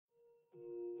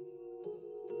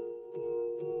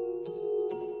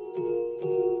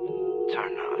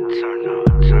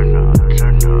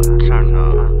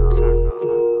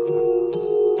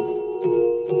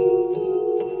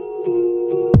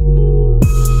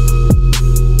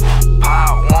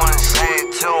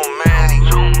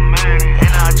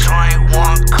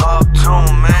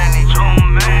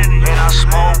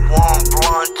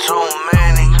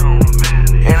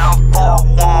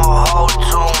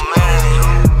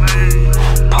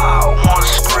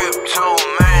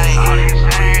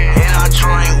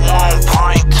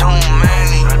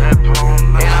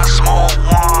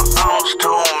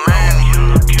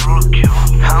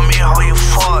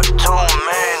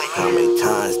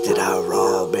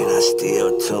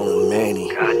Still too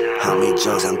many. How many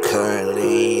drugs I'm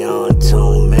currently on?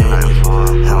 Too many.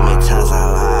 How many times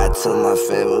I lied to my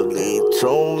family?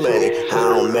 Too many.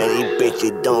 How many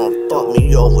bitches don't fuck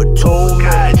me over? Too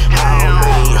many. How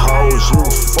many hoes you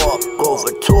fuck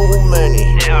over? Too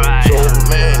many. Too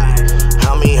many.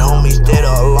 How many homies that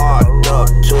are locked up?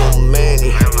 Too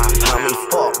many. How many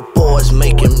fuck boys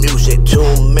making music?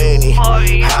 Too many. How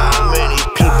many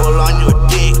people on your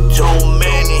dick? Too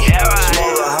many.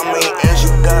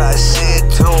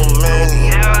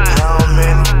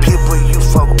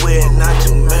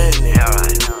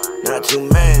 Too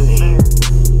many,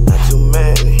 not too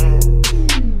many.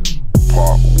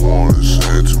 Pop one,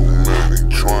 said too many.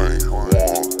 Train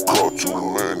one, cut too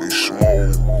many. Smoke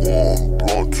one,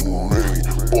 blunt too many.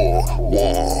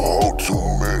 One, hoe too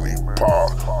many.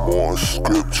 Pop one,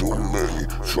 script too many.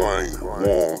 Train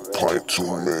one, pint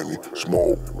too many.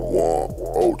 Smoke one,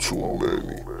 oh too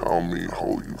many. How many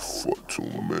hoe you fuck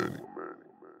too many?